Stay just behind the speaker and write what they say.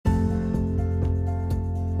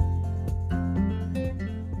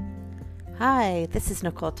Hi, this is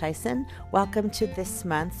Nicole Tyson. Welcome to this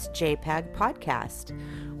month's JPAG podcast.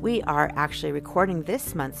 We are actually recording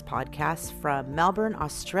this month's podcast from Melbourne,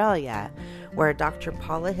 Australia, where Dr.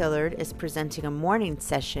 Paula Hillard is presenting a morning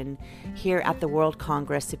session here at the World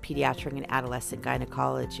Congress of Pediatric and Adolescent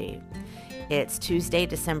Gynecology. It's Tuesday,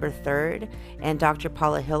 December 3rd, and Dr.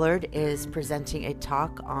 Paula Hillard is presenting a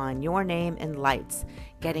talk on Your Name in Lights,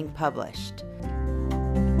 getting published.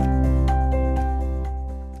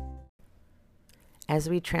 As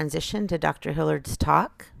we transition to Dr. Hillard's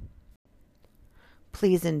talk,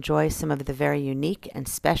 please enjoy some of the very unique and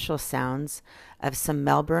special sounds of some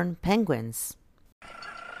Melbourne penguins.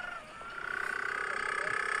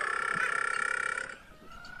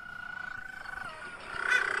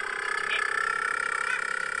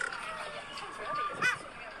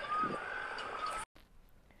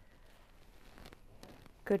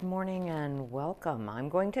 Good morning and welcome. I'm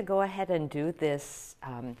going to go ahead and do this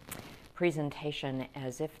presentation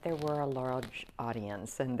as if there were a large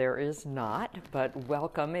audience, and there is not, but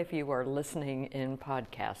welcome if you are listening in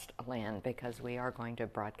podcast land, because we are going to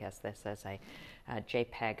broadcast this as a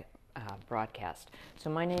JPEG broadcast.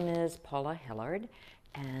 So my name is Paula Hillard,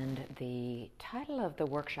 and the title of the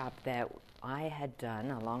workshop that I had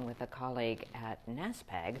done along with a colleague at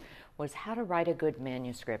NASPAG was How to Write a Good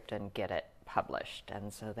Manuscript and Get It Published.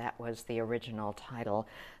 And so that was the original title.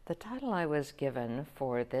 The title I was given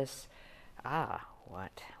for this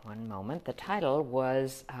one moment. The title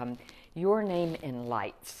was Your Name in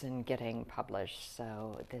Lights and Getting Published.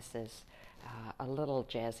 So this is a little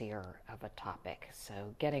jazzier of a topic. So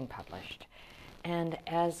getting published. And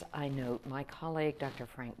as I note, my colleague, Dr.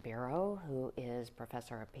 Frank Biro, who is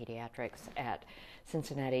professor of pediatrics at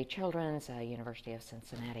Cincinnati Children's, University of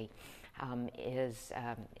Cincinnati,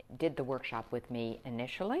 did the workshop with me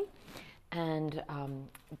initially. And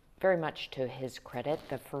very much to his credit,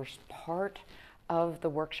 the first part of the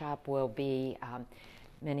workshop will be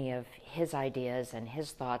many of his ideas and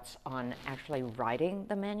his thoughts on actually writing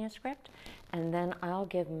the manuscript, and then I'll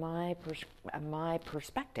give my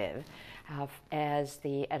perspective as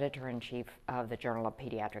the editor-in-chief of the Journal of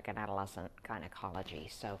Pediatric and Adolescent Gynecology.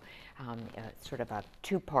 So sort of a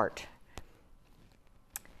two-part.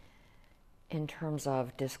 In terms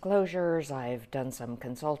of disclosures, I've done some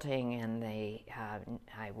consulting, and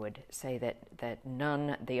I would say that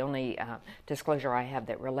the only disclosure I have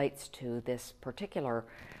that relates to this particular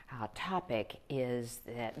topic is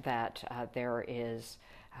that there is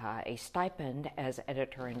a stipend as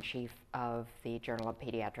editor-in-chief of the Journal of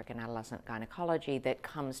Pediatric and Adolescent Gynecology that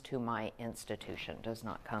comes to my institution, does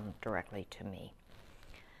not come directly to me.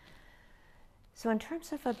 So in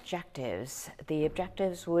terms of objectives, the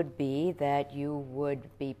objectives would be that you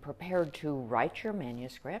would be prepared to write your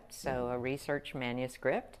manuscript, so a research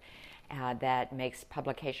manuscript that makes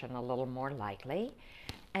publication a little more likely,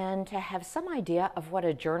 and to have some idea of what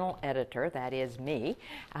a journal editor, that is me,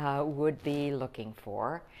 would be looking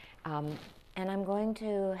for. And I'm going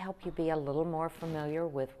to help you be a little more familiar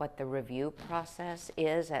with what the review process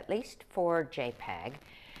is, at least for JPEG.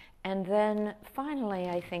 And then finally,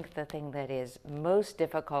 I think the thing that is most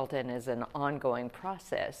difficult and is an ongoing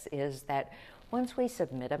process is that once we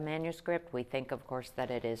submit a manuscript, we think, of course,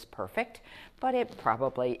 that it is perfect, but it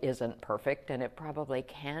probably isn't perfect, and it probably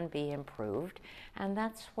can be improved. And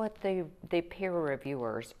that's what the peer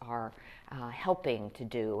reviewers are helping to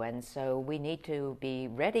do. And so we need to be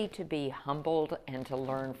ready to be humbled and to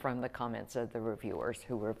learn from the comments of the reviewers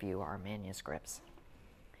who review our manuscripts.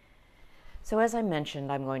 So as I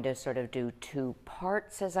mentioned, I'm going to sort of do two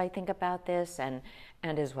parts as I think about this, and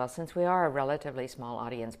as well, since we are a relatively small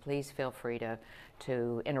audience, please feel free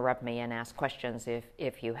to interrupt me and ask questions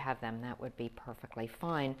if you have them. That would be perfectly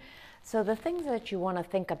fine. So the things that you want to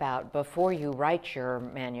think about before you write your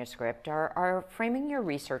manuscript are framing your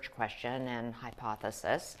research question and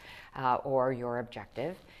hypothesis or your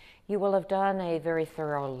objective. You will have done a very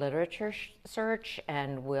thorough literature search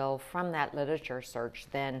and will, from that literature search,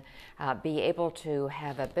 then be able to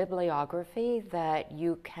have a bibliography that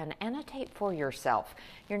you can annotate for yourself.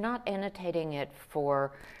 You're not annotating it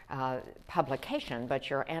for publication, but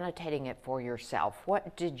you're annotating it for yourself.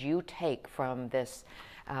 What did you take from this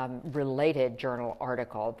related journal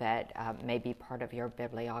article that may be part of your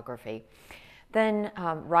bibliography? Then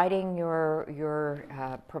writing your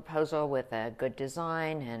proposal with a good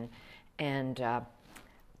design and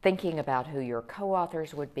thinking about who your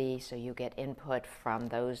co-authors would be, so you get input from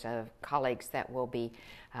those colleagues that will be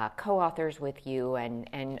co-authors with you,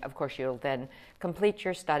 and of course you'll then complete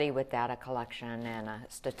your study with data collection and a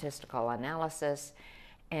statistical analysis,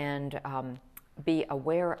 and be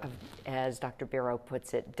aware of, as Dr. Biro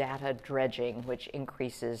puts it, data dredging, which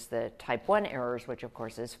increases the type 1 errors, which of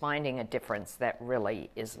course is finding a difference that really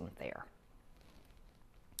isn't there.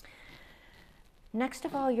 Next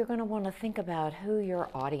of all, you're going to want to think about who your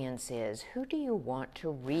audience is. Who do you want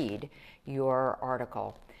to read your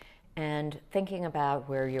article? And thinking about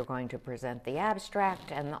where you're going to present the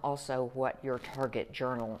abstract and also what your target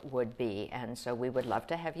journal would be. And so we would love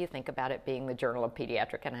to have you think about it being the Journal of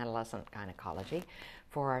Pediatric and Adolescent Gynecology.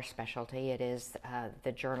 For our specialty, it is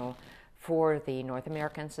the journal for the North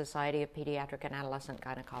American Society of Pediatric and Adolescent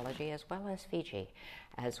Gynecology, as well as Fiji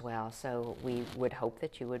as well. So we would hope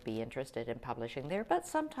that you would be interested in publishing there, but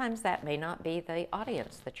sometimes that may not be the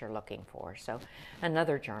audience that you're looking for. So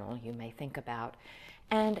another journal you may think about.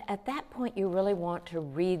 And at that point, you really want to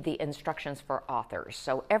read the instructions for authors.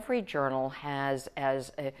 So every journal has,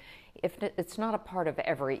 if it's not a part of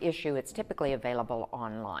every issue, it's typically available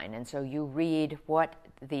online. And so you read what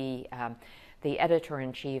the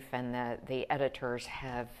editor-in-chief and the editors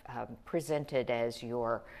have presented as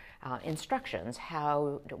your instructions.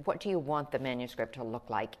 What do you want the manuscript to look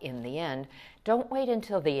like in the end? Don't wait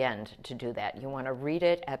until the end to do that. You want to read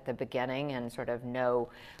it at the beginning and sort of know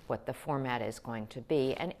what the format is going to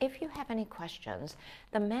be. And if you have any questions,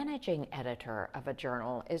 the managing editor of a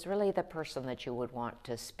journal is really the person that you would want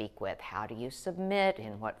to speak with. How do you submit?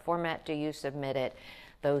 In what format do you submit it?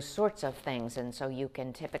 Those sorts of things. And so you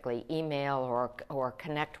can typically email or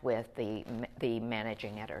connect with the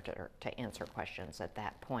managing editor to answer questions at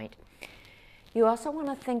that point. You also want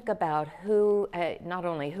to think about not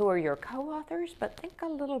only who are your co-authors, but think a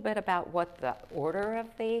little bit about what the order of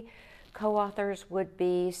the co-authors would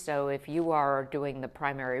be. So if you are doing the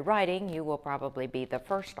primary writing, you will probably be the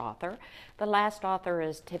first author. The last author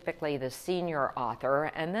is typically the senior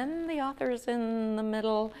author, and then the authors in the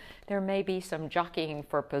middle, there may be some jockeying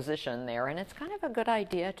for position there, and it's kind of a good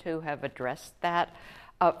idea to have addressed that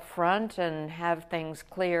up front and have things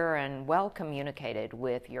clear and well communicated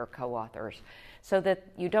with your co-authors so that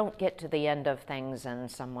you don't get to the end of things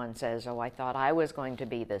and someone says, oh, I thought I was going to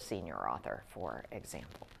be the senior author, for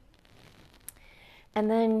example. And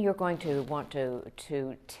then you're going to want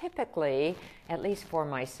to typically, at least for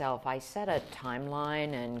myself, I set a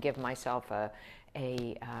timeline and give myself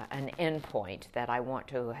an end point that I want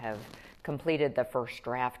to have completed the first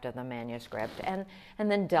draft of the manuscript, and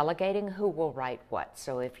then delegating who will write what.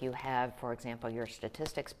 So if you have, for example, your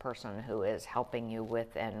statistics person who is helping you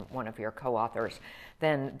with, and one of your co-authors,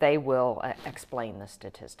 then they will explain the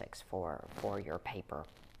statistics for your paper.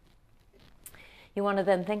 You want to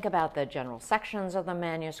then think about the general sections of the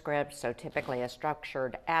manuscript, so typically a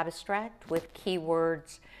structured abstract with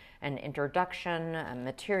keywords, an introduction,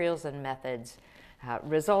 materials and methods,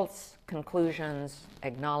 results, conclusions,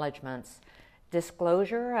 acknowledgments,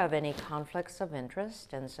 disclosure of any conflicts of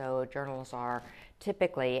interest, and so journals are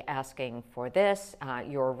typically asking for this,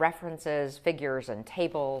 your references, figures and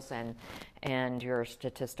tables, and your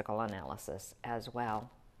statistical analysis as well.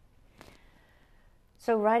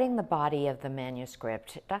 So writing the body of the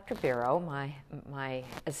manuscript, Dr. Biro, my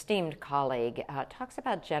esteemed colleague, talks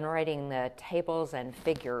about generating the tables and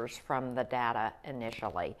figures from the data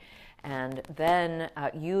initially, and then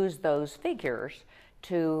use those figures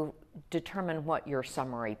to determine what your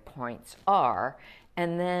summary points are,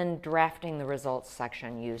 and then drafting the results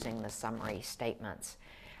section using the summary statements.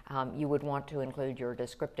 You would want to include your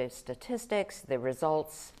descriptive statistics, the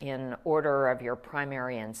results in order of your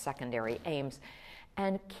primary and secondary aims,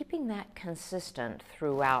 and keeping that consistent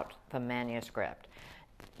throughout the manuscript.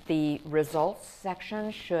 The results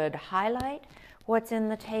section should highlight what's in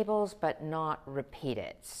the tables but not repeat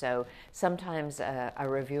it. So sometimes a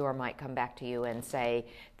reviewer might come back to you and say,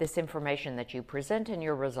 this information that you present in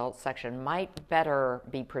your results section might better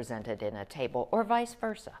be presented in a table, or vice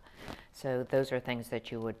versa. So those are things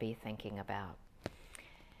that you would be thinking about.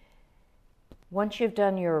 Once you've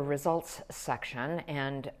done your results section,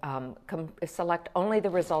 and select only the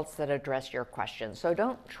results that address your questions. So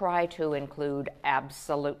don't try to include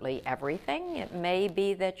absolutely everything. It may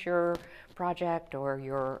be that your project or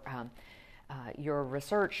your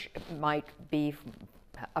research might be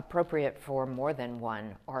appropriate for more than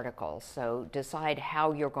one article. So decide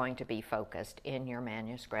how you're going to be focused in your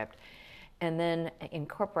manuscript, and then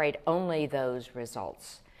incorporate only those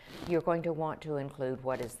results. You're going to want to include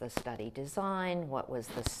what is the study design, what was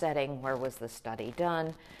the setting, where was the study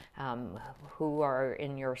done, who are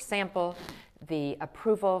in your sample, the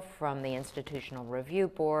approval from the institutional review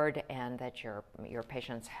board, and that your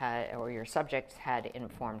patients had, or your subjects had,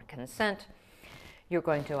 informed consent. You're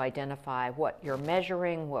going to identify what you're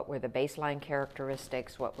measuring, what were the baseline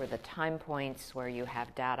characteristics, what were the time points where you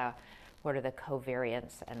have data what are the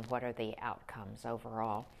covariants, and what are the outcomes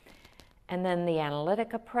overall. And then the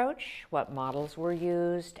analytic approach, what models were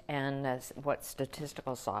used, and what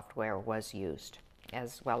statistical software was used,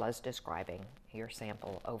 as well as describing your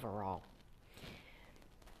sample overall.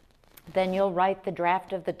 Then you'll write the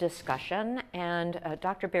draft of the discussion, and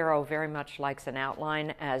Dr. Barrow very much likes an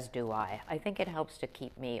outline, as do I. I think it helps to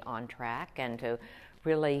keep me on track and to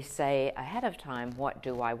really say ahead of time what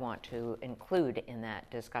do I want to include in that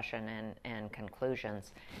discussion and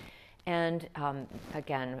conclusions. And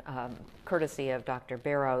again, courtesy of Dr.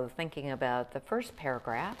 Barrow, thinking about the first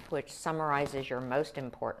paragraph, which summarizes your most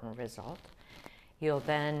important result. You'll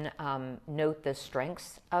then note the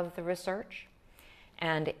strengths of the research.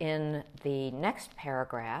 And in the next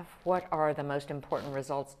paragraph, what are the most important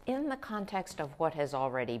results in the context of what has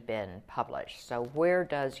already been published? So where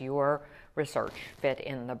does your research fit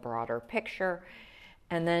in the broader picture?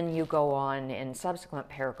 And then you go on in subsequent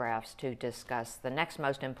paragraphs to discuss the next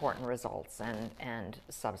most important results and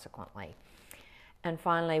subsequently. And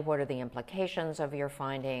finally, what are the implications of your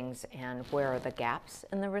findings and where are the gaps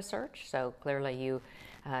in the research? So clearly you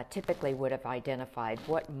typically would have identified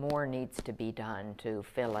what more needs to be done to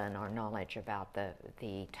fill in our knowledge about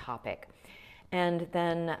the topic. And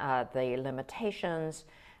then the limitations,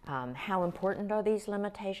 how important are these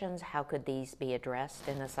limitations? How could these be addressed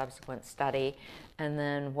in a subsequent study? And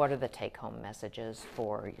then what are the take-home messages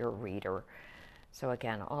for your reader? So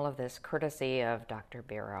again, all of this courtesy of Dr.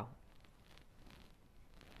 Barrow.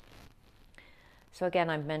 So again,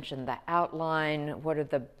 I've mentioned the outline, what are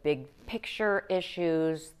the big picture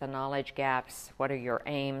issues, the knowledge gaps, what are your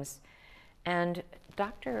aims? And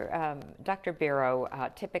Dr.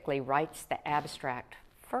 Barrow typically writes the abstract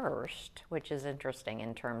first, which is interesting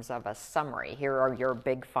in terms of a summary. Here are your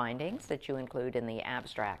big findings that you include in the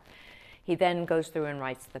abstract. He then goes through and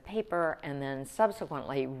writes the paper and then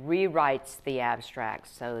subsequently rewrites the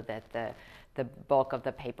abstract so that the bulk of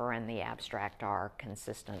the paper and the abstract are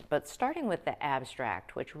consistent. But starting with the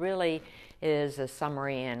abstract, which really is a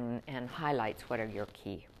summary and highlights what are your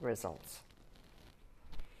key results.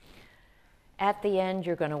 At the end,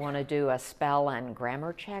 you're going to want to do a spell and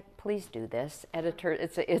grammar check. Please do this. Editor,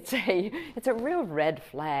 it's a real red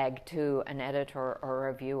flag to an editor or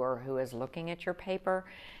reviewer who is looking at your paper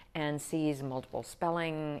and sees multiple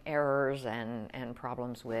spelling errors and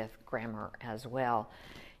problems with grammar as well.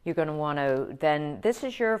 You're going to want to then, this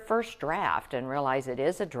is your first draft, and realize it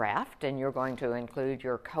is a draft, and you're going to include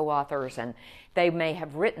your co-authors, and they may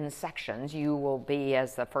have written sections. You will be,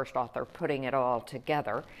 as the first author, putting it all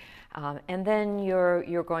together. And then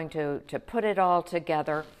you're going to put it all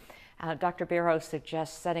together. Dr. Barrow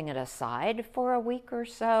suggests setting it aside for a week or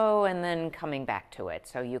so and then coming back to it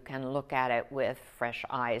so you can look at it with fresh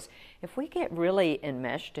eyes. If we get really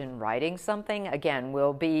enmeshed in writing something, again,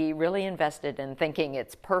 we'll be really invested in thinking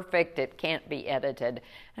it's perfect, it can't be edited,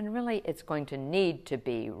 and really it's going to need to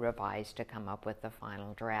be revised to come up with the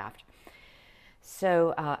final draft.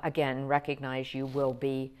 So again, recognize you will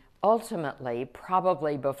be ultimately,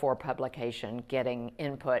 probably before publication, getting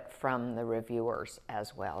input from the reviewers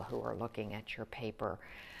as well who are looking at your paper.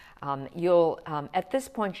 At this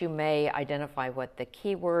point, you may identify what the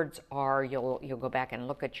keywords are. You'll go back and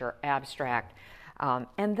look at your abstract.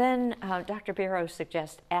 And then Dr. Barrow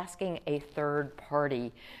suggests asking a third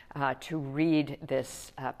party to read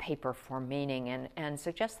this paper for meaning and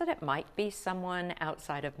suggests that it might be someone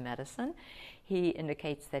outside of medicine. He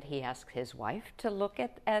indicates that he asked his wife to look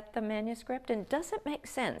at the manuscript, and does it make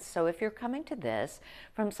sense? So if you're coming to this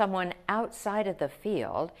from someone outside of the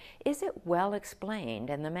field, is it well explained?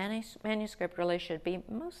 And the manuscript really should be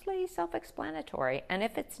mostly self-explanatory. And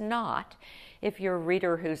if it's not, if your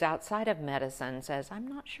reader who's outside of medicine says, I'm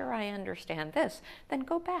not sure I understand this, then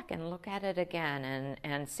go back and look at it again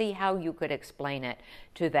and see how you could explain it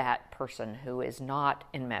to that person who is not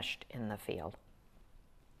enmeshed in the field.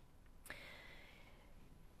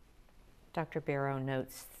 Dr. Barrow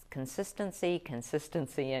notes consistency,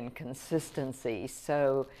 consistency, and consistency.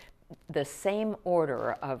 So the same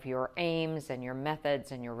order of your aims and your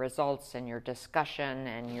methods and your results and your discussion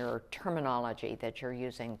and your terminology that you're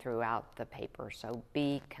using throughout the paper. So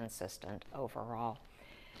be consistent overall.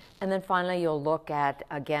 And then finally, you'll look at,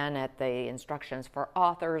 again, at the instructions for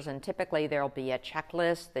authors, and typically there'll be a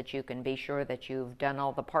checklist that you can be sure that you've done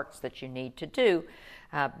all the parts that you need to do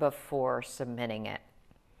before submitting it.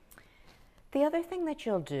 The other thing that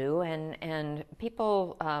you'll do, and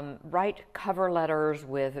people write cover letters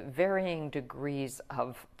with varying degrees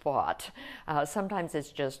of thought. Sometimes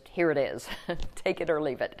it's just, here it is, take it or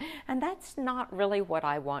leave it. And that's not really what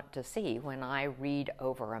I want to see when I read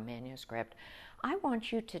over a manuscript. I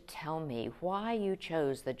want you to tell me why you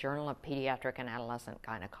chose the Journal of Pediatric and Adolescent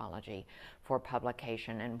Gynecology for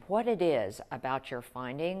publication and what it is about your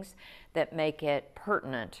findings that make it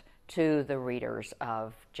pertinent to the readers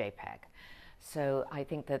of JPEG. So I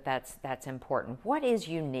think that that's important. What is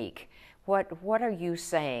unique? What are you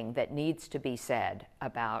saying that needs to be said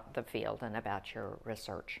about the field and about your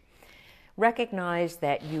research? Recognize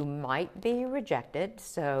that you might be rejected.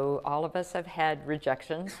 So all of us have had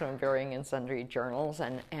rejections from varying and sundry journals,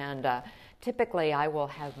 and typically I will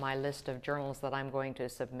have my list of journals that I'm going to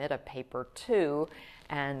submit a paper to,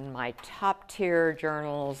 and my top tier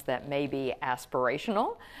journals that may be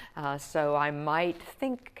aspirational. So I might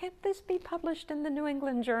think, could this be published in the New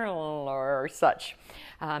England Journal or such,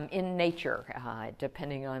 in Nature,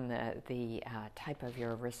 depending on the type of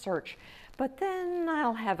your research. But then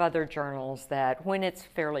I'll have other journals that, when it's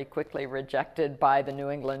fairly quickly rejected by the New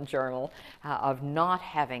England Journal of not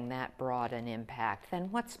having that broad an impact, then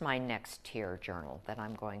what's my next tier journal that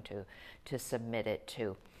I'm going to submit it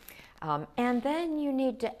to? And then you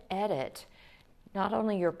need to edit not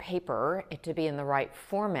only your paper to be in the right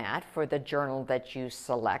format for the journal that you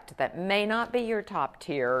select, that may not be your top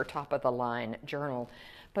tier, top of the line journal,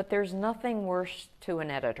 but there's nothing worse to an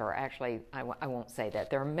editor. Actually, I won't say that.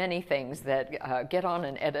 There are many things that get on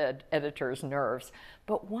an editor's nerves,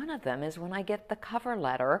 but one of them is when I get the cover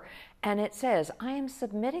letter and it says, I am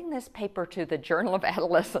submitting this paper to the Journal of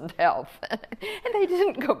Adolescent Health. And they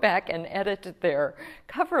didn't go back and edit their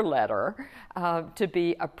cover letter to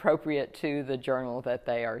be appropriate to the journal that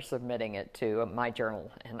they are submitting it to, my journal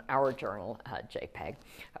and our journal, JPEG,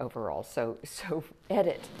 overall. So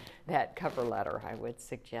edit that cover letter, I would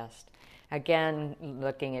suggest. Again,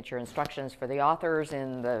 looking at your instructions for the authors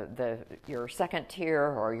in your second tier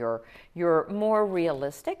or your more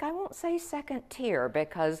realistic, I won't say second tier,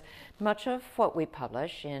 because much of what we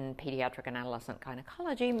publish in pediatric and adolescent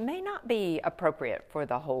gynecology may not be appropriate for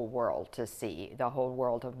the whole world to see, the whole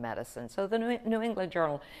world of medicine. So the New England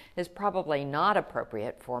Journal is probably not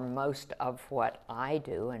appropriate for most of what I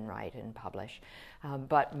do and write and publish.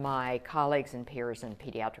 But my colleagues and peers in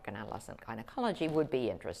pediatric and adolescent gynecology would be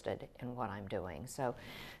interested in what I'm doing.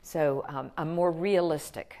 So a more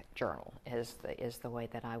realistic journal is the way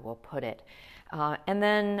that I will put it. And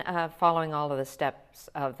then following all of the steps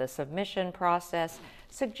of the submission process,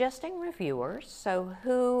 suggesting reviewers. So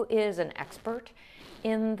who is an expert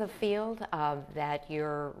in the field that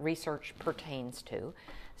your research pertains to?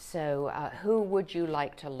 So who would you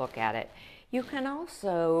like to look at it? You can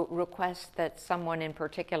also request that someone in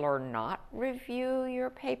particular not review your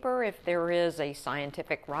paper. If there is a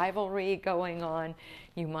scientific rivalry going on,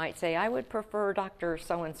 you might say, I would prefer Dr.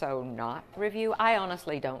 So-and-so not review. I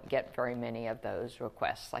honestly don't get very many of those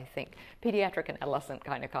requests. I think pediatric and adolescent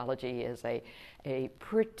gynecology is a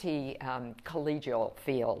pretty collegial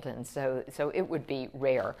field, and so it would be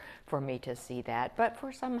rare for me to see that. But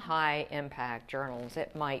for some high impact journals,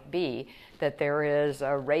 it might be that there is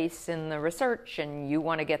a race in the research and you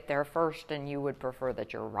want to get there first, and you would prefer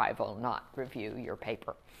that your rival not review your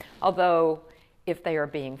paper. Although, if they are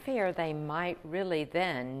being fair, they might really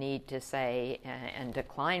then need to say and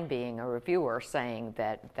decline being a reviewer, saying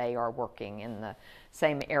that they are working in the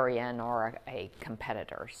same area and are a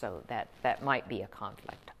competitor. So that might be a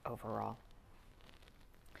conflict overall.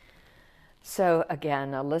 So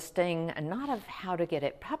again, a listing not of how to get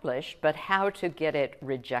it published, but how to get it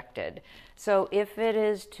rejected. So if it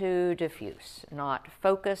is too diffuse, not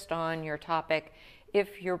focused on your topic,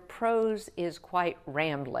 if your prose is quite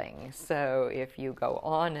rambling, so if you go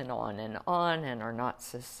on and on and on and are not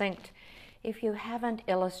succinct, if you haven't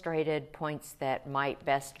illustrated points that might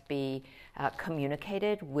best be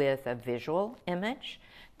communicated with a visual image,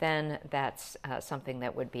 then that's something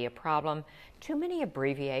that would be a problem. Too many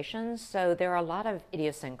abbreviations, so there are a lot of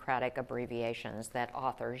idiosyncratic abbreviations that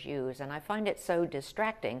authors use, and I find it so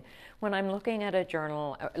distracting when I'm looking at a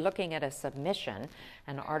journal, looking at a submission,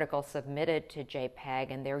 an article submitted to JPEG,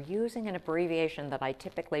 and they're using an abbreviation that I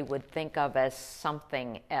typically would think of as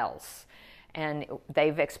something else. And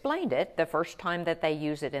they've explained it the first time that they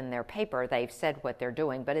use it in their paper. They've said what they're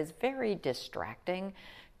doing, but it's very distracting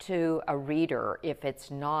to a reader if it's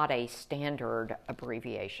not a standard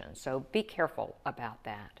abbreviation. So be careful about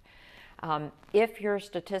that. If your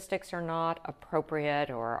statistics are not appropriate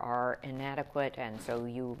or are inadequate, and so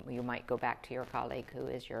you might go back to your colleague who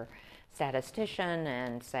is your statistician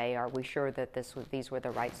and say, are we sure that these were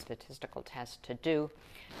the right statistical tests to do?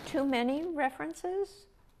 Too many references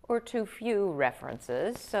or too few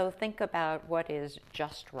references. So think about what is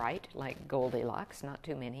just right, like Goldilocks, not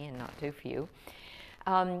too many and not too few.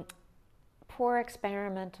 poor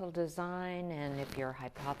experimental design and if your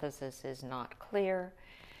hypothesis is not clear.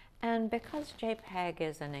 And because JPEG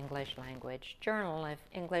is an English language journal, if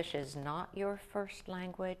English is not your first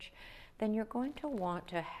language, then you're going to want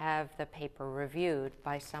to have the paper reviewed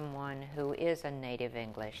by someone who is a native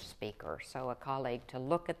English speaker. So a colleague to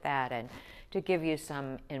look at that and to give you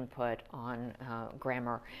some input on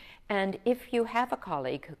grammar. And if you have a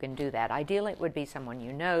colleague who can do that, ideally it would be someone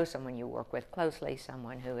you know, someone you work with closely,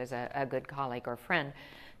 someone who is a good colleague or friend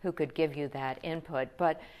who could give you that input.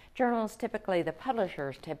 But journals typically, the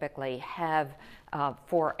publishers typically have,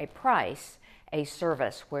 for a price, a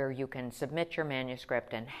service where you can submit your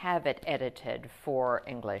manuscript and have it edited for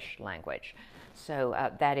English language. So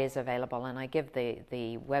that is available, and I give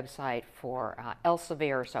the website for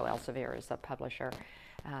Elsevier. So Elsevier is the publisher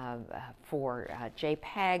for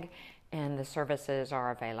JPEG, and the services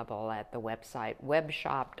are available at the website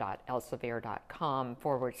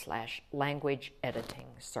webshop.elsevier.com/language editing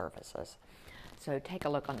services. So take a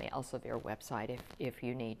look on the Elsevier website if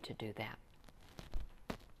you need to do that.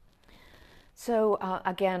 So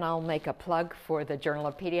again, I'll make a plug for the Journal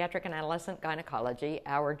of Pediatric and Adolescent Gynecology,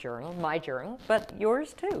 our journal, my journal, but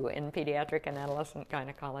yours too in Pediatric and Adolescent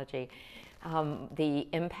Gynecology. The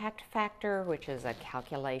impact factor, which is a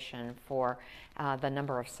calculation for the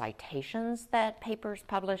number of citations that papers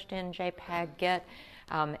published in JPEG get.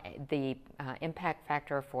 The impact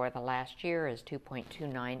factor for the last year is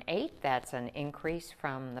 2.298. That's an increase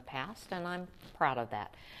from the past, and I'm proud of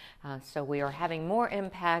that. So we are having more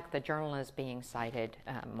impact. The journal is being cited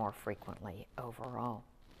more frequently overall.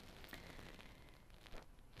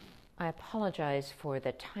 I apologize for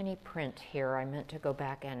the tiny print here. I meant to go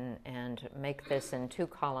back and make this in 2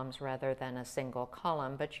 columns rather than a single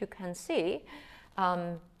column, but you can see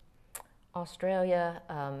Australia,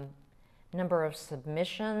 number of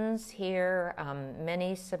submissions here,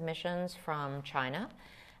 many submissions from China,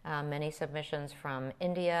 many submissions from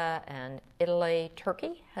India and Italy.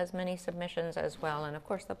 Turkey has many submissions as well, and of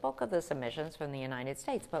course the bulk of the submissions from the United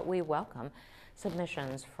States, but we welcome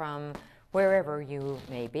submissions from wherever you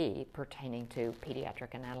may be pertaining to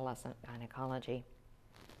pediatric and adolescent gynecology.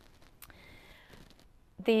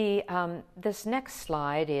 This next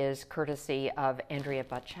slide is courtesy of Andrea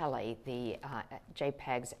Bocelli, the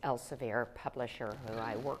JPEG's Elsevier publisher, who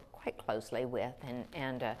I work quite closely with,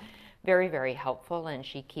 and very, very helpful, and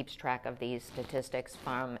she keeps track of these statistics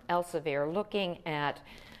from Elsevier, looking at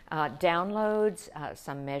downloads,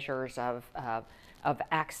 some measures of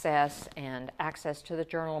access and access to the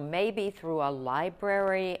journal, maybe through a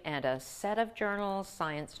library and a set of journals,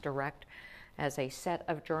 Science Direct as a set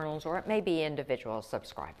of journals, or it may be individual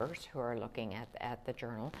subscribers who are looking at the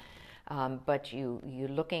journal. But you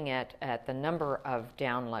looking at the number of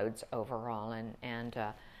downloads overall, and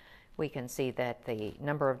we can see that the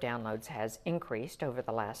number of downloads has increased over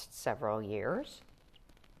the last several years.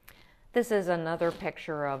 This is another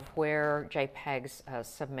picture of where JPEG's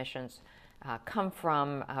submissions come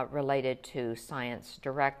from related to Science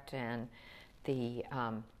Direct and the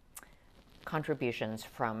contributions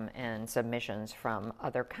from and submissions from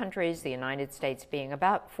other countries, the United States being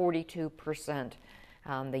about 42%,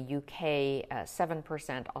 the UK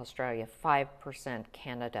 7%, Australia 5%,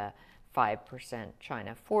 Canada 5%,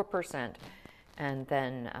 China 4%, and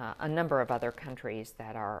then a number of other countries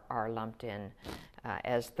that are lumped in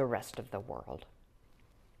as the rest of the world.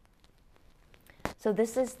 So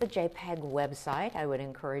this is the JPEG website. I would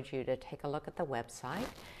encourage you to take a look at the website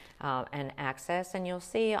and access, and you'll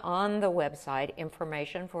see on the website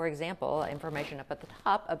information, for example, information up at the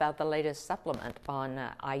top about the latest supplement on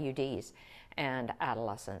IUDs and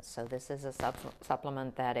adolescents. So this is a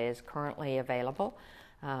supplement that is currently available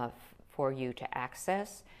for you to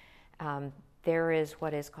access. There is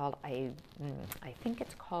what is called I think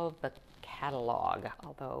it's called the catalog,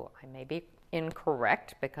 although I may be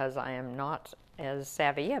incorrect because I am not as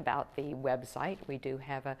savvy about the website. We do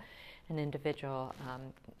have an individual,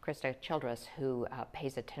 Krista Childress, who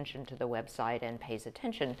pays attention to the website and pays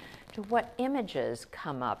attention to what images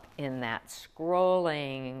come up in that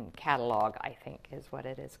scrolling catalog, I think is what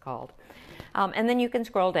it is called. And then you can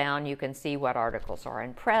scroll down, you can see what articles are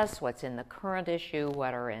in press, what's in the current issue,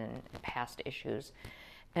 what are in past issues.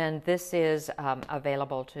 And this is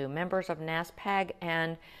available to members of NASPAG,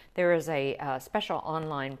 and there is a special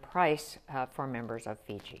online price for members of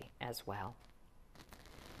Fiji as well.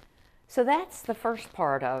 So that's the first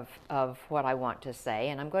part of what I want to say,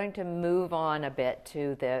 and I'm going to move on a bit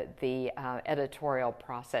to the editorial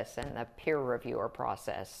process and the peer reviewer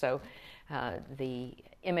process. So the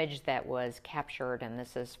image that was captured, and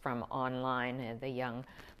this is from online, the young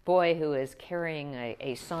boy who is carrying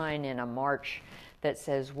a sign in a march that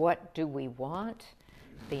says, what do we want?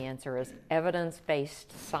 The answer is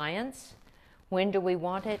evidence-based science. When do we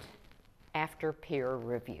want it? After peer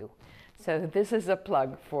review. So this is a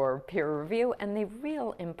plug for peer review and the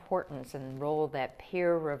real importance and role that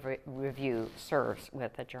peer review serves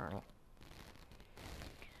with a journal.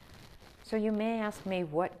 So you may ask me,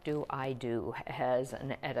 what do I do as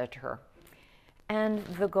an editor? And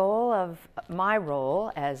the goal of my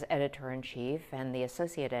role as editor-in-chief and the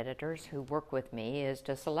associate editors who work with me is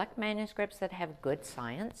to select manuscripts that have good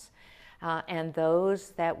science, and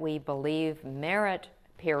those that we believe merit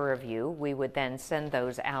peer review. We would then send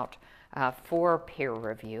those out for peer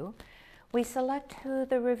review. We select who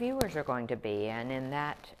the reviewers are going to be, and in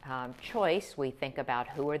that choice, we think about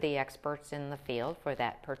who are the experts in the field for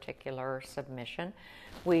that particular submission.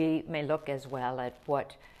 We may look as well at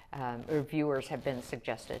what reviewers have been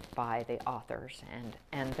suggested by the authors,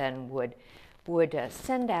 and then would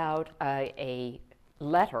send out a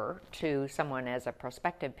letter to someone as a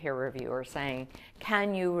prospective peer reviewer saying,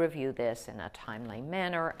 can you review this in a timely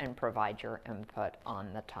manner and provide your input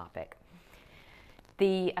on the topic?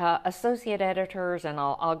 The associate editors, and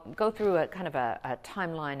I'll go through a kind of a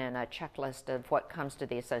timeline and a checklist of what comes to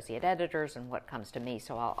the associate editors and what comes to me,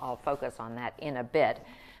 so I'll focus on that in a bit.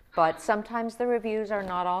 But sometimes the reviews are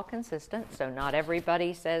not all consistent, so not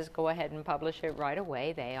everybody says go ahead and publish it right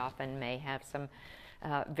away. They often may have some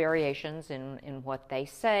variations in what they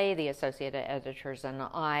say. The associate editors and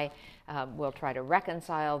I will try to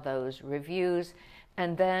reconcile those reviews,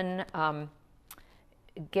 and then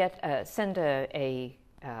send a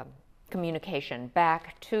communication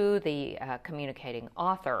back to the communicating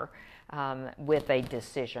author with a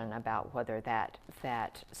decision about whether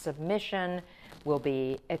that submission will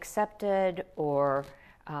be accepted or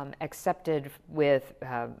accepted with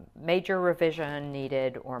major revision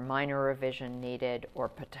needed or minor revision needed, or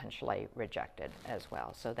potentially rejected as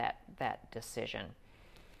well. So that decision.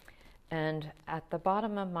 And at the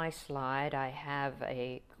bottom of my slide, I have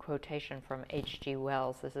a quotation from H.G.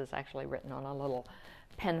 Wells. This is actually written on a little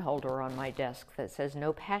pen holder on my desk that says,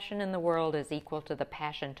 "No passion in the world is equal to the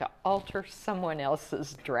passion to alter someone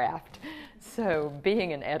else's draft." So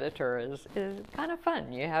being an editor is kind of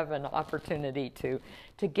fun. You have an opportunity to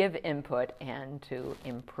give input and to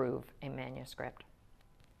improve a manuscript.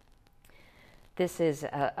 This is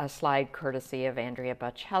a slide courtesy of Andrea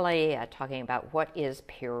Bocelli talking about what is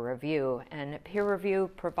peer review. And peer review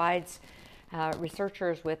provides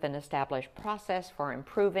researchers with an established process for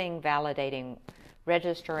improving, validating,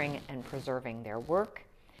 registering, and preserving their work.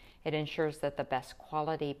 It ensures that the best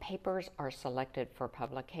quality papers are selected for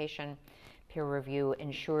publication. Peer review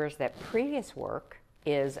ensures that previous work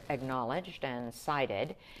is acknowledged and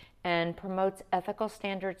cited, and promotes ethical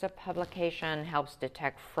standards of publication, helps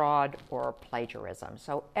detect fraud or plagiarism.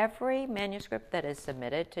 So every manuscript that is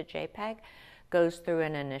submitted to JPAG goes through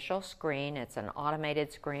an initial screen. It's an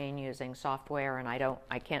automated screen using software, and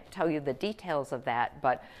I can't tell you the details of that,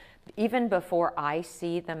 but even before I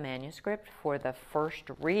see the manuscript for the first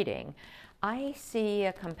reading, I see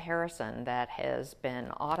a comparison that has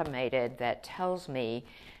been automated that tells me,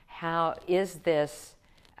 how is this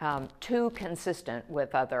too consistent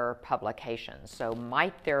with other publications? So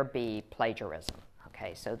might there be plagiarism?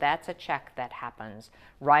 Okay, so that's a check that happens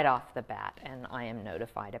right off the bat, and I am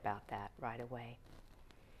notified about that right away.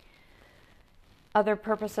 Other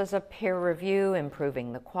purposes of peer review: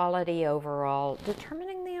 improving the quality overall,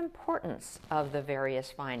 determining the importance of the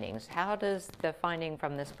various findings. How does the finding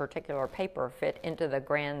from this particular paper fit into the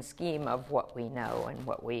grand scheme of what we know and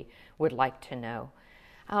what we would like to know?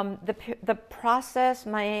 The process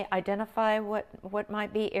may identify what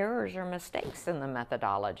might be errors or mistakes in the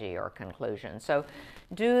methodology or conclusion. So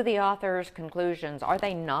do the author's conclusions, are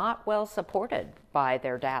they not well supported by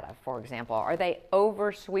their data, for example? Are they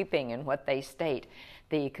oversweeping in what they state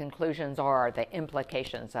the conclusions are, the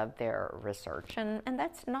implications of their research? And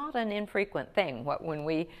that's not an infrequent thing. When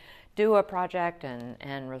we do a project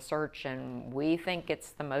and research, and we think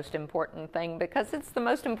it's the most important thing because it's the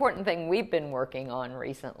most important thing we've been working on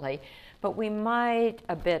recently, but we might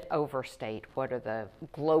a bit overstate what are the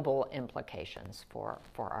global implications for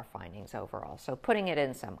our findings overall. So putting it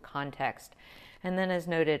in some context, and then, as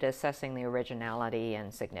noted, assessing the originality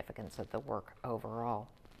and significance of the work overall.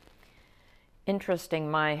 Interesting,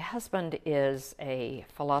 my husband is a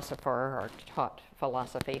philosopher, or taught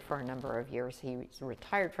philosophy for a number of years. He's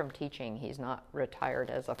retired from teaching. He's not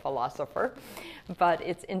retired as a philosopher. But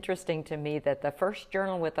it's interesting to me that the first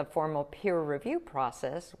journal with a formal peer review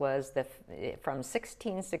process was from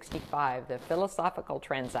 1665, the Philosophical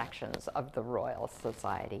Transactions of the Royal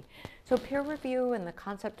Society. So peer review and the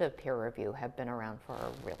concept of peer review have been around for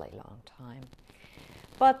a really long time.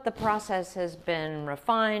 but the process has been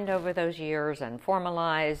refined over those years and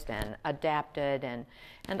formalized and adapted and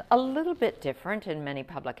a little bit different in many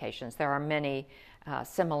publications. There are many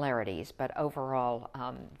similarities, but overall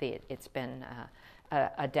it's been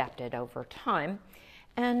adapted over time.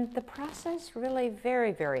 And the process really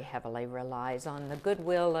very, very heavily relies on the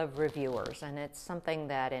goodwill of reviewers, and it's something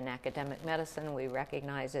that in academic medicine we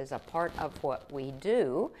recognize as a part of what we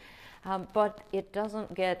do, but it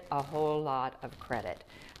doesn't get a whole lot of credit.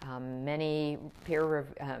 Many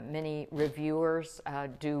reviewers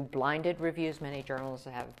do blinded reviews. Many journals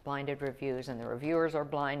have blinded reviews, and the reviewers are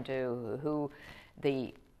blind to who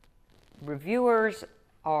the reviewers'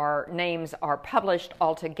 names are published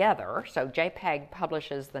altogether. So JPAG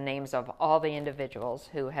publishes the names of all the individuals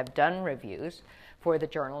who have done reviews for the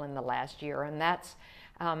journal in the last year, and that's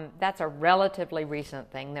a relatively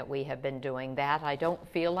recent thing that we have been doing that. I don't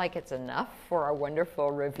feel like it's enough for our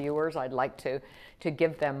wonderful reviewers. I'd like to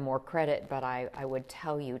give them more credit, but I would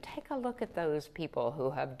tell you, take a look at those people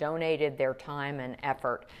who have donated their time and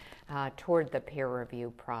effort toward the peer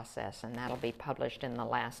review process, and that'll be published in the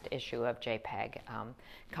last issue of JPAG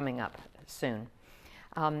coming up soon.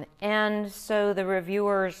 And so the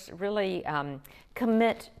reviewers really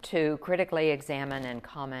commit to critically examine and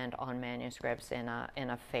comment on manuscripts in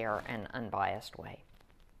a fair and unbiased way.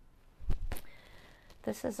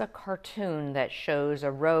 This is a cartoon that shows a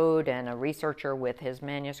road and a researcher with his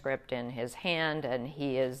manuscript in his hand, and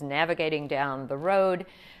he is navigating down the road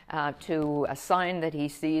to a sign that he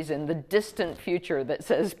sees in the distant future that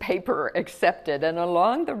says paper accepted. And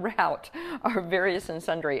along the route are various and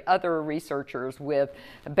sundry other researchers with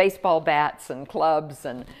baseball bats and clubs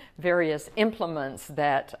and various implements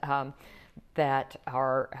that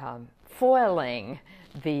are foiling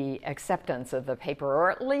the acceptance of the paper,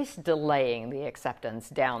 or at least delaying the acceptance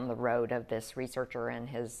down the road of this researcher and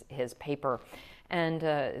his paper. And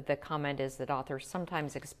the comment is that authors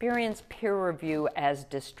sometimes experience peer review as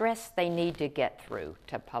distress they need to get through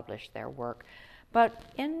to publish their work. But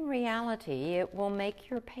in reality, it will make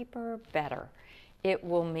your paper better. It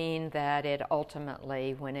will mean that it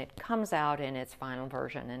ultimately, when it comes out in its final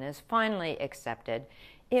version and is finally accepted,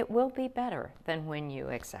 it will be better than when you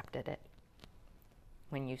accepted it,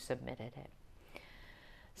 when you submitted it.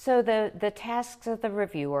 So the tasks of the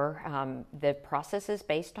reviewer, the process is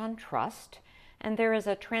based on trust, and there is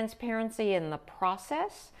a transparency in the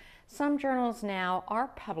process. Some journals now are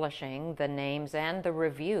publishing the names and the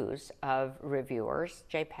reviews of reviewers.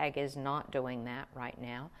 JPAG is not doing that right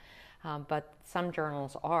now, but some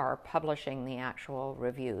journals are publishing the actual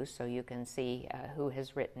reviews, so you can see who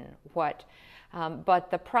has written what. But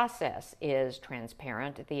the process is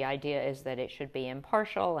transparent. The idea is that it should be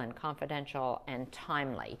impartial and confidential and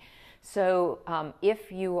timely. So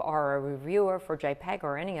if you are a reviewer for JPAG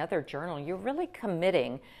or any other journal, you're really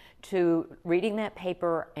committing to reading that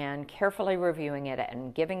paper and carefully reviewing it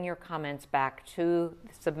and giving your comments back to,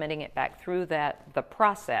 submitting it back through the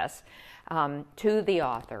process to the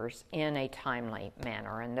authors in a timely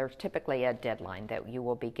manner. And there's typically a deadline that you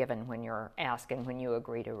will be given when you're asked and when you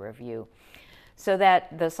agree to review. So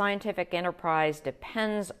that the scientific enterprise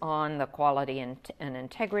depends on the quality and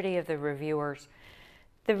integrity of the reviewers.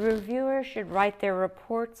 The reviewers should write their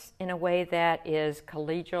reports in a way that is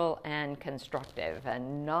collegial and constructive,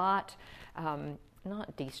 and not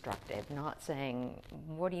destructive, not saying,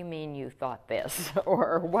 what do you mean you thought this?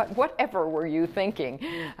 Or whatever were you thinking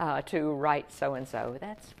to write so-and-so?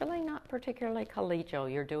 That's really not particularly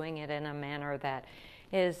collegial. You're doing it in a manner that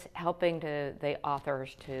is helping the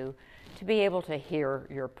authors to be able to hear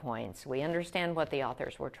your points. We understand what the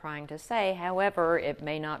authors were trying to say. However, it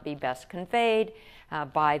may not be best conveyed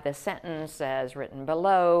by the sentence as written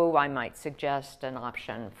below. I might suggest an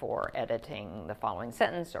option for editing the following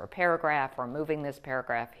sentence or paragraph, or moving this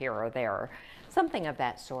paragraph here or there, something of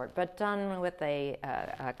that sort, but done with a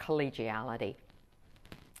collegiality.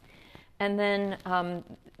 And then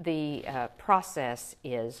the process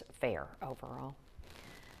is fair overall.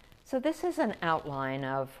 So this is an outline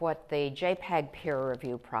of what the JPAG peer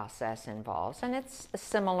review process involves, and it's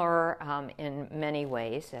similar in many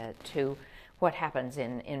ways to what happens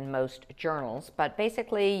in most journals. But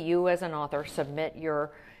basically, you as an author submit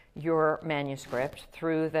your manuscript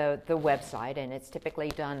through the website, and it's typically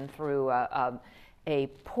done through a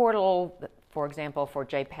portal For example, for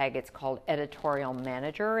JPEG, it's called Editorial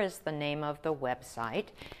Manager is the name of the website.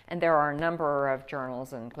 And there are a number of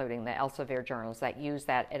journals, including the Elsevier journals, that use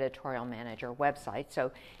that Editorial Manager website.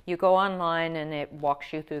 So you go online and it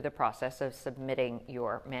walks you through the process of submitting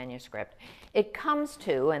your manuscript. It comes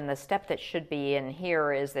to, and the step that should be in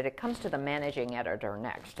here is that it comes to the managing editor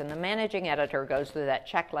next. And the managing editor goes through that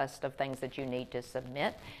checklist of things that you need to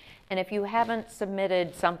submit. And if you haven't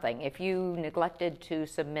submitted something, if you neglected to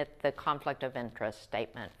submit the conflict of interest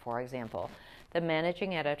statement, for example, the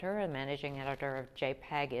managing editor of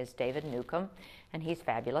JPEG is David Newcomb, and he's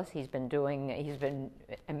fabulous. He's been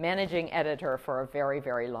a managing editor for a very,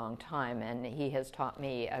 very long time, and he has taught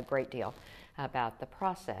me a great deal about the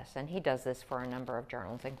process. And he does this for a number of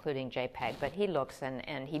journals, including JPEG, but he looks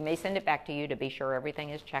and he may send it back to you to be sure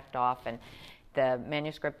everything is checked off, and the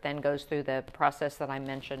manuscript then goes through the process that I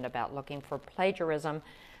mentioned about looking for plagiarism.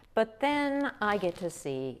 But then I get to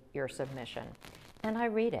see your submission. And I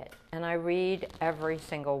read it. And I read every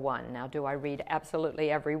single one. Now, do I read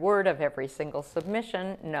absolutely every word of every single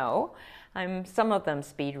submission? No. I'm some of them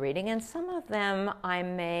speed reading, and some of them I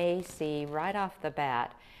may see right off the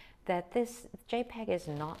bat that this JPEG is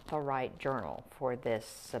not the right journal for this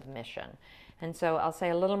submission. And so I'll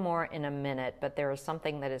say a little more in a minute, but there is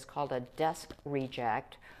something that is called a desk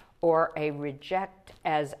reject, or a reject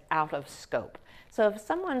as out of scope. So if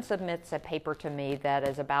someone submits a paper to me that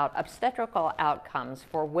is about obstetrical outcomes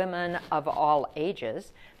for women of all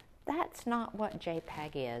ages, that's not what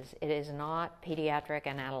JPEG is. It is not pediatric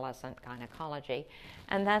and adolescent gynecology,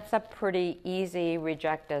 and that's a pretty easy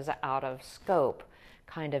reject as out of scope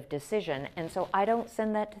kind of decision. And so I don't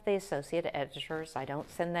send that to the associate editors. I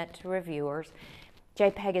don't send that to reviewers.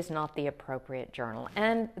 JPEG is not the appropriate journal.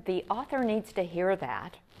 And the author needs to hear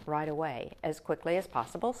that right away as quickly as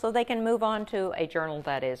possible so they can move on to a journal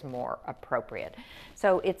that is more appropriate.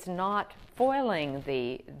 So it's not foiling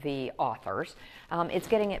the authors. It's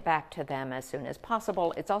getting it back to them as soon as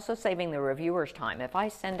possible. It's also saving the reviewers time. If I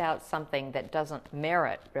send out something that doesn't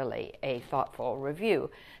merit really a thoughtful review,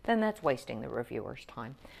 then that's wasting the reviewer's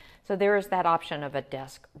time. So there is that option of a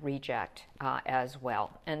desk reject as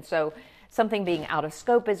well. And so something being out of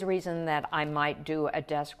scope is a reason that I might do a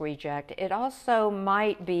desk reject. It also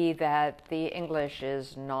might be that the English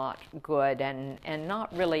is not good and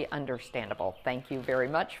not really understandable. Thank you very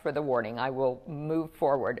much for the warning. I will move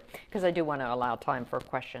forward because I do want to allow time for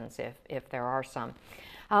questions if there are some.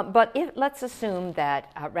 But let's assume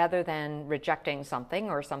that rather than rejecting something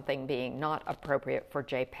or something being not appropriate for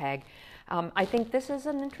JPEG, I think this is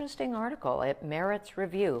an interesting article. It merits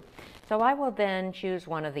review. So I will then choose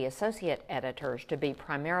one of the associate editors to be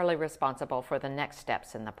primarily responsible for the next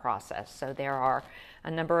steps in the process. So there are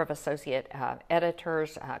a number of associate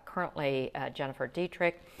editors, currently Jennifer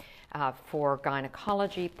Dietrich for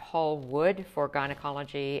gynecology, Paul Wood for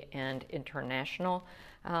gynecology and international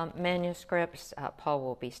manuscripts. Paul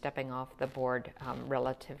will be stepping off the board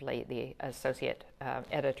the associate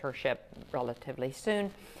editorship relatively soon.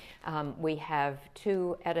 We have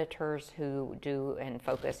two editors who do and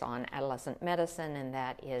focus on adolescent medicine, and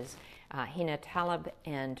that is Hina Talib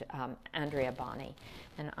and Andrea Boni.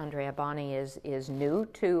 And Andrea Boni is new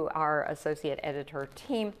to our associate editor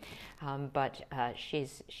team, but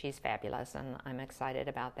she's fabulous, and I'm excited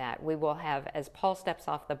about that. We will have, as Paul steps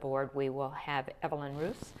off the board, we will have Evelyn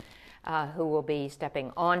Roos, who will be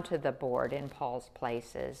stepping onto the board in Paul's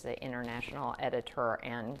place as the international editor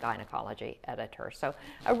and gynecology editor. So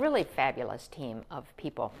a really fabulous team of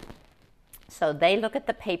people. So they look at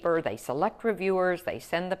the paper, they select reviewers, they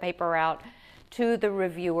send the paper out to the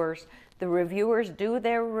reviewers. The reviewers do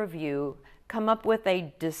their review, come up with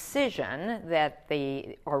a decision that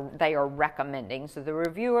they are recommending. So the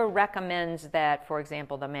reviewer recommends that, for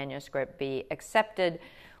example, the manuscript be accepted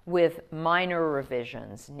with minor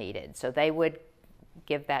revisions needed. So they would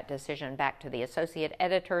give that decision back to the associate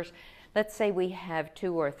editors. Let's say we have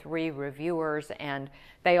 2 or 3 reviewers and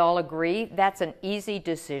they all agree. That's an easy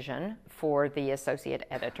decision for the associate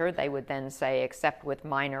editor. They would then say accept with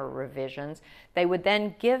minor revisions. They would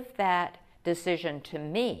then give that decision to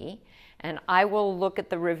me, and I will look at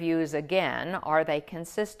the reviews again. Are they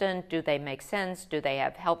consistent? Do they make sense? Do they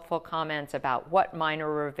have helpful comments about what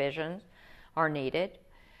minor revisions are needed?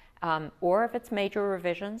 Or if it's major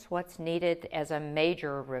revisions, what's needed as a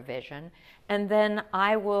major revision. And then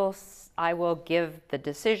I will give the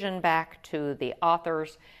decision back to the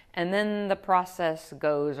authors, and then the process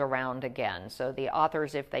goes around again. So the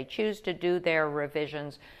authors, if they choose to do their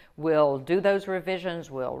revisions, will do those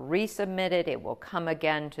revisions, will resubmit it. It will come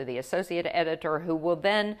again to the associate editor, who will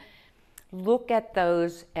then look at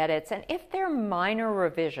those edits. And if they're minor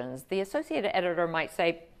revisions, the associate editor might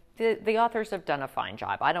say, the authors have done a fine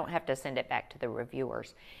job. I don't have to send it back to the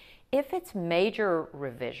reviewers. If it's major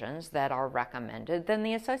revisions that are recommended, then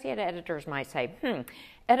the associate editors might say,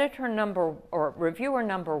 reviewer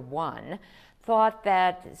number 1 thought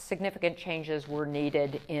that significant changes were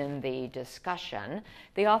needed in the discussion.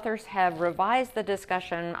 The authors have revised the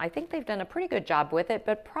discussion. I think they've done a pretty good job with it,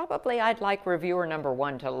 but probably I'd like reviewer number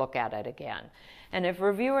 1 to look at it again. And if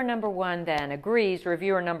reviewer number 1 then agrees,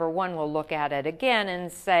 reviewer number 1 will look at it again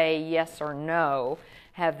and say yes or no.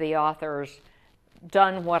 Have the authors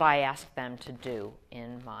done what I asked them to do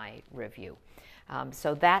in my review?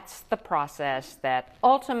 So that's the process that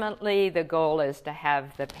ultimately the goal is to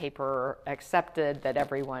have the paper accepted, that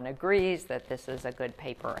everyone agrees that this is a good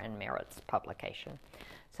paper and merits publication.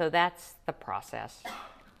 So that's the process.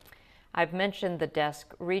 I've mentioned the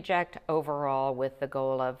desk reject overall with the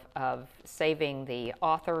goal of saving the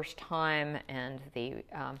author's time and the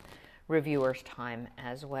reviewer's time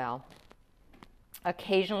as well.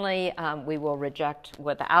 Occasionally, we will reject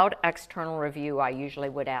without external review. I usually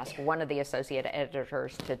would ask one of the associate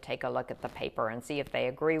editors to take a look at the paper and see if they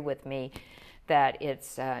agree with me that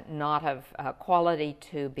it's not of quality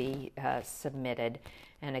to be submitted,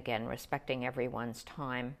 and again, respecting everyone's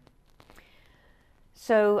time.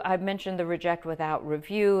 So I've mentioned the reject without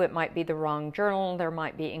review. It might be the wrong journal. There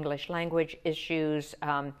might be English language issues.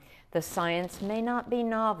 The science may not be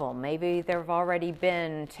novel. Maybe there have already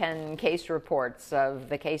been 10 case reports of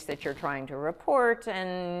the case that you're trying to report,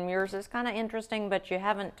 and yours is kind of interesting, but you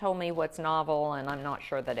haven't told me what's novel, and I'm not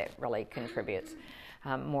sure that it really contributes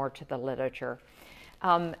more to the literature.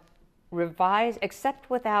 Revise, accept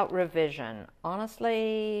without revision.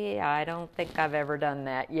 Honestly, I don't think I've ever done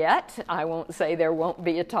that yet. I won't say there won't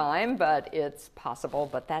be a time, but it's possible,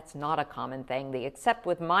 but that's not a common thing. The accept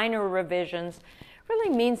with minor revisions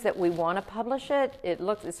really means that we want to publish it.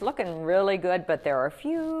 It's looking really good, but there are a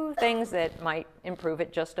few things that might improve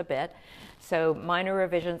it just a bit. So minor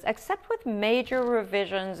revisions, except with major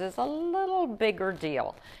revisions, is a little bigger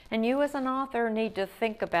deal. And you as an author need to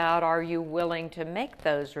think about, are you willing to make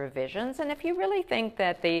those revisions? And if you really think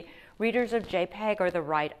that the readers of JPEG are the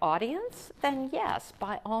right audience, then yes,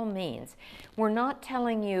 by all means. We're not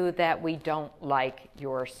telling you that we don't like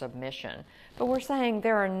your submission, but we're saying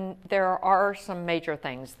there are some major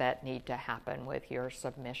things that need to happen with your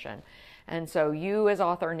submission. And so you as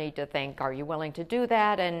author need to think, are you willing to do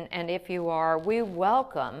that? And if you are, we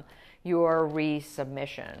welcome your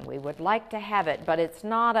resubmission. We would like to have it, but it's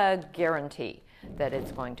not a guarantee that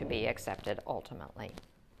it's going to be accepted ultimately.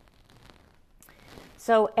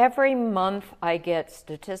 So every month I get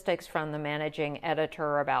statistics from the managing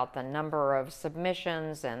editor about the number of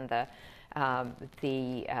submissions and the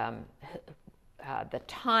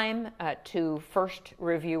time to first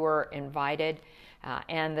reviewer invited.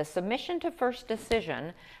 And the submission to first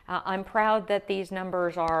decision, I'm proud that these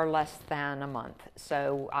numbers are less than a month.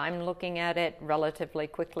 So I'm looking at it relatively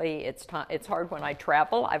quickly. It's hard when I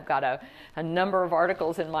travel. I've got a number of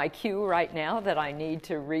articles in my queue right now that I need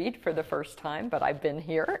to read for the first time, but I've been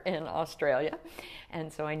here in Australia.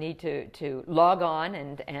 And so I need to log on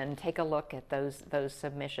and take a look at those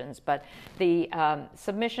submissions. But the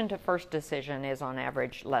submission to first decision is on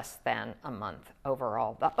average less than a month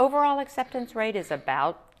overall. The overall acceptance rate is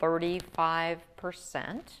about 35%.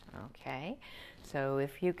 Okay, so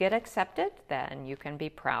if you get accepted, then you can be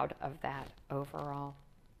proud of that overall.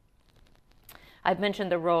 I've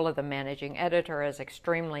mentioned the role of the managing editor as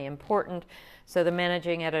extremely important. So the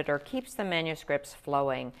managing editor keeps the manuscripts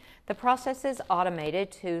flowing. The process is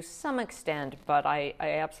automated to some extent, but I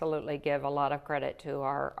absolutely give a lot of credit to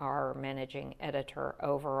our managing editor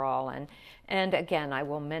overall. And again, I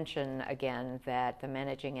will mention again that the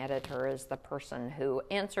managing editor is the person who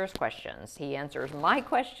answers questions. He answers my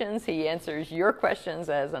questions. He answers your questions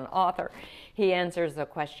as an author. He answers the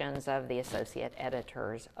questions of the associate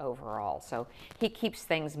editors overall. So he keeps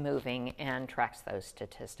things moving and tracks those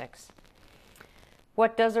statistics.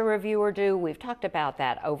 What does a reviewer do? We've talked about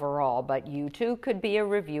that overall, but you too could be a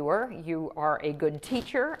reviewer. You are a good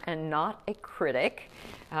teacher and not a critic,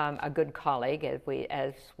 a good colleague,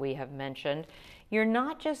 as we have mentioned. You're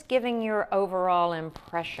not just giving your overall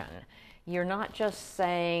impression. You're not just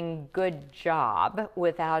saying good job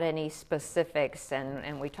without any specifics,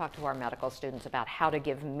 and we talk to our medical students about how to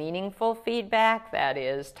give meaningful feedback that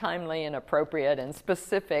is timely and appropriate and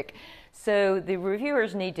specific. So the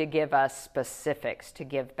reviewers need to give us specifics to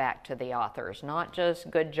give back to the authors, not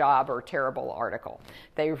just good job or terrible article.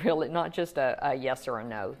 They really, not just a yes or a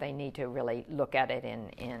no. They need to really look at it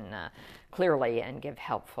in clearly and give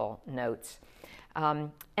helpful notes.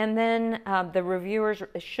 And then the reviewers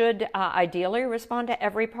should ideally respond to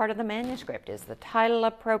every part of the manuscript. Is the title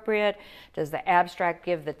appropriate? Does the abstract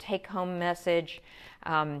give the take-home message?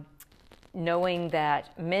 Knowing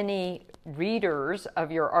that many readers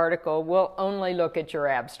of your article will only look at your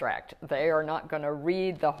abstract. They are not going to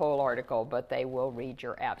read the whole article, but they will read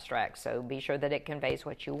your abstract. So be sure that it conveys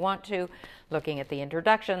what you want to, looking at the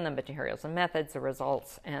introduction, the materials and methods, the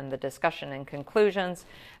results, and the discussion and conclusions.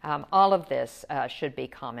 All of this should be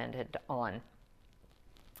commented on.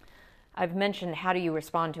 I've mentioned how do you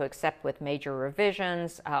respond to accept with major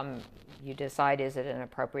revisions. You decide, is it an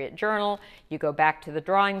appropriate journal? You go back to the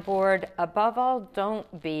drawing board. Above all,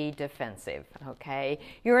 don't be defensive, okay?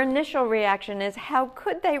 Your initial reaction is, how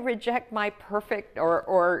could they reject my perfect,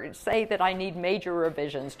 or say that I need major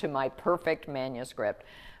revisions to my perfect manuscript?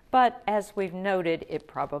 But as we've noted, it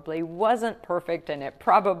probably wasn't perfect, and it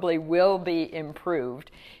probably will be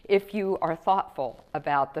improved if you are thoughtful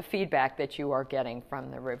about the feedback that you are getting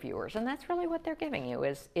from the reviewers. And that's really what they're giving you,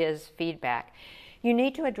 is feedback. You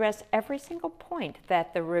need to address every single point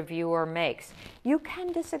that the reviewer makes. You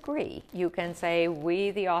can disagree. You can say,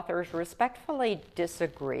 we, the authors, respectfully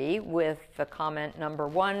disagree with the comment number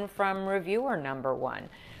 1 from reviewer number 1.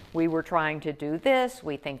 We were trying to do this,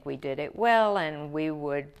 we think we did it well, and we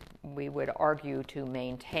would argue to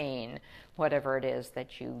maintain whatever it is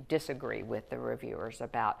that you disagree with the reviewers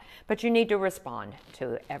about. But you need to respond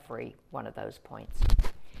to every one of those points.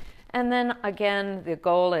 And then again, the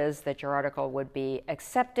goal is that your article would be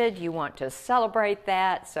accepted. You want to celebrate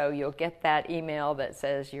that, so you'll get that email that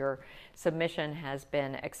says your submission has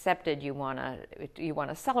been accepted. You want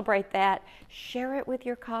to celebrate that. Share it with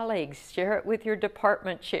your colleagues. Share it with your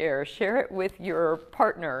department chair. Share it with your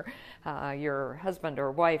partner, your husband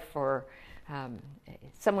or wife, or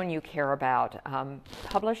someone you care about.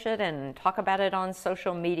 Publish it and talk about it on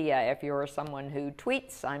social media. If you're someone who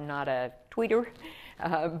tweets, I'm not a tweeter.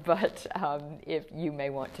 But if you may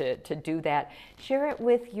want to do that, share it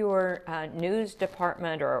with your news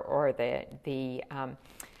department or the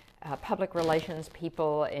public relations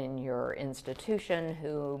people in your institution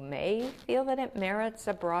who may feel that it merits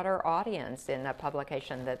a broader audience in a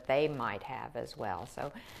publication that they might have as well.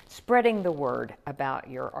 So spreading the word about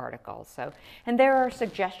your article. And there are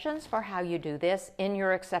suggestions for how you do this in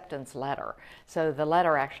your acceptance letter. So the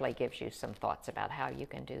letter actually gives you some thoughts about how you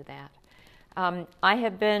can do that. I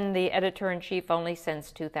have been the editor-in-chief only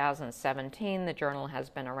since 2017. The journal has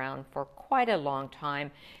been around for quite a long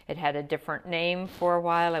time. It had a different name for a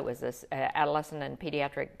while. It was this Adolescent and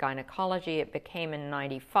Pediatric Gynecology. It became in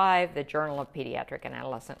 '95 the Journal of Pediatric and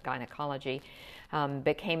Adolescent Gynecology.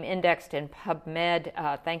 Became indexed in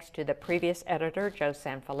PubMed thanks to the previous editor, Joe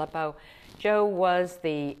Sanfilippo. Joe was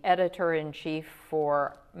the editor-in-chief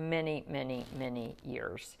for many, many, many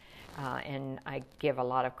years. And I give a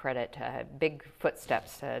lot of credit to big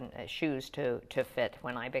footsteps and shoes to fit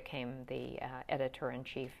when I became the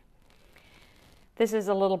editor-in-chief. This is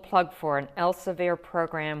a little plug for an Elsevier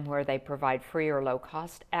program where they provide free or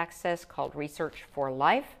low-cost access called Research for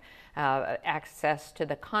Life, access to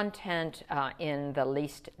the content in the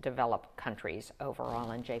least developed countries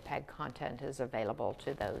overall, and JPEG content is available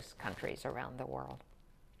to those countries around the world.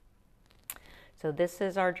 So this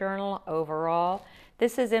is our journal overall.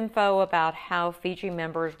 This is info about how Fiji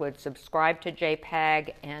members would subscribe to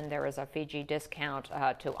JPEG, and there is a Fiji discount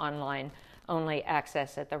to online-only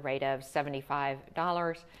access at the rate of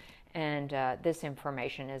 $75, and this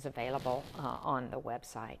information is available on the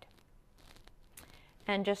website.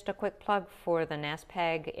 And just a quick plug for the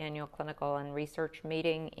NASPAG Annual Clinical and Research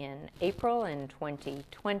Meeting in April in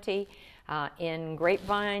 2020 in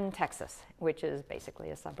Grapevine, Texas, which is basically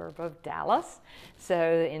a suburb of Dallas,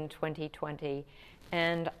 so in 2020.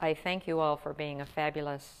 And I thank you all for being a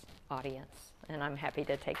fabulous audience, and I'm happy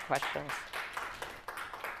to take questions.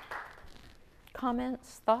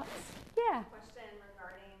 Comments, thoughts? Yeah. Question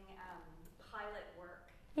regarding pilot work.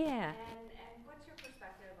 Yeah. And what's your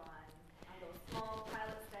perspective on those small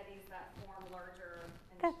pilot studies that form larger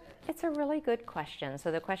initiatives? It's a really good question. So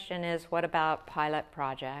the question is, what about pilot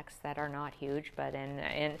projects that are not huge, but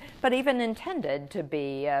but even intended to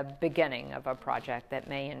be a beginning of a project that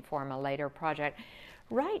may inform a later project?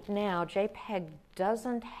 Right now, JPEG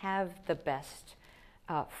doesn't have the best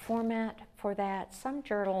format for that. Some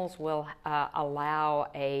journals will allow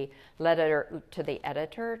a letter to the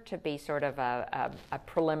editor to be sort of a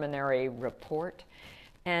preliminary report.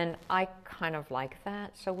 And I kind of like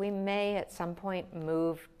that, so we may at some point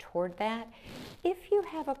move toward that. If you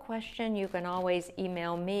have a question, you can always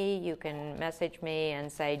email me, you can message me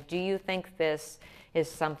and say, do you think this is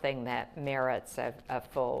something that merits a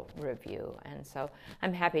full review. And so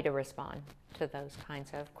I'm happy to respond to those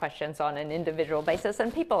kinds of questions on an individual basis.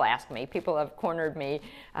 And people ask me, people have cornered me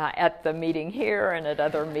at the meeting here and at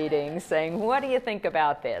other meetings saying, what do you think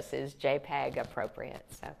about this? Is JPEG appropriate?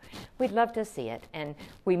 So we'd love to see it. And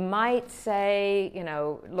we might say,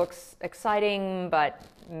 looks exciting, but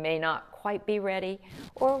may not quite be ready,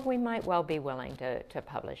 or we might well be willing to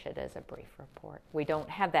publish it as a brief report. We don't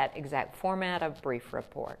have that exact format of brief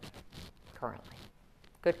report currently.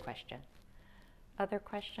 Good question. Other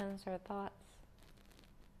questions or thoughts?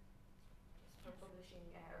 For publishing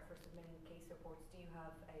or for submitting case reports, do you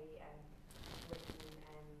have a written,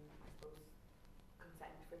 I suppose,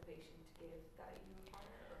 consent for the patient to give that you require?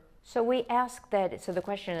 So we ask that, so the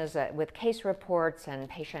question is with case reports and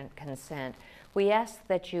patient consent, we ask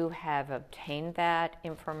that you have obtained that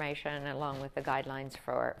information along with the guidelines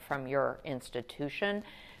from your institution.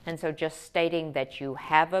 And so just stating that you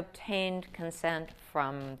have obtained consent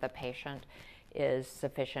from the patient is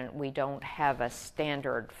sufficient. We don't have a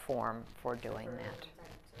standard form for doing that.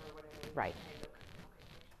 Right.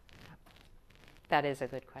 That is a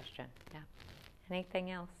good question. Yeah. Anything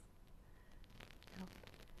else? No.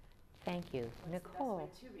 Thank you. Nicole.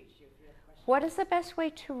 What is the best way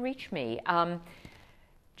to reach me?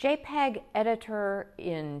 JPEG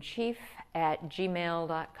editor-in-chief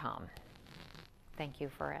 @gmail.com. Thank you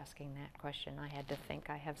for asking that question. I had to think.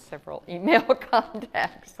 I have several email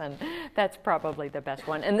contacts, and that's probably the best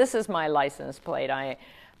one. And this is my license plate. I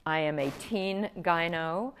am a teen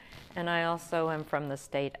gyno, and I also am from the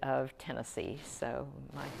state of Tennessee. So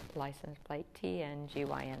my license plate,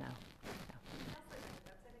 TNGYNO.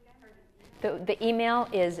 The email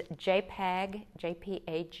is JPAG,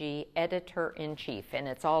 JPAG, editor-in-chief, and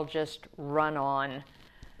it's all just run on,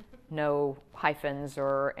 no hyphens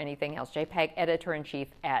or anything else. JPAG editor-in-chief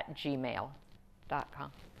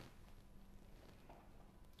 @gmail.com.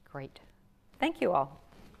 Great. Thank you all.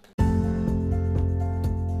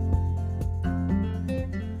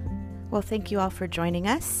 Well, thank you all for joining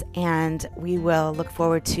us, and we will look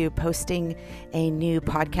forward to posting a new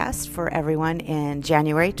podcast for everyone in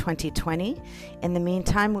January 2020. In the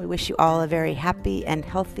meantime, we wish you all a very happy and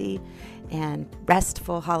healthy and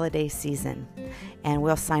restful holiday season. And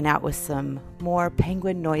we'll sign out with some more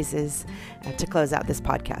penguin noises to close out this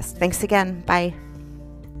podcast. Thanks again. Bye.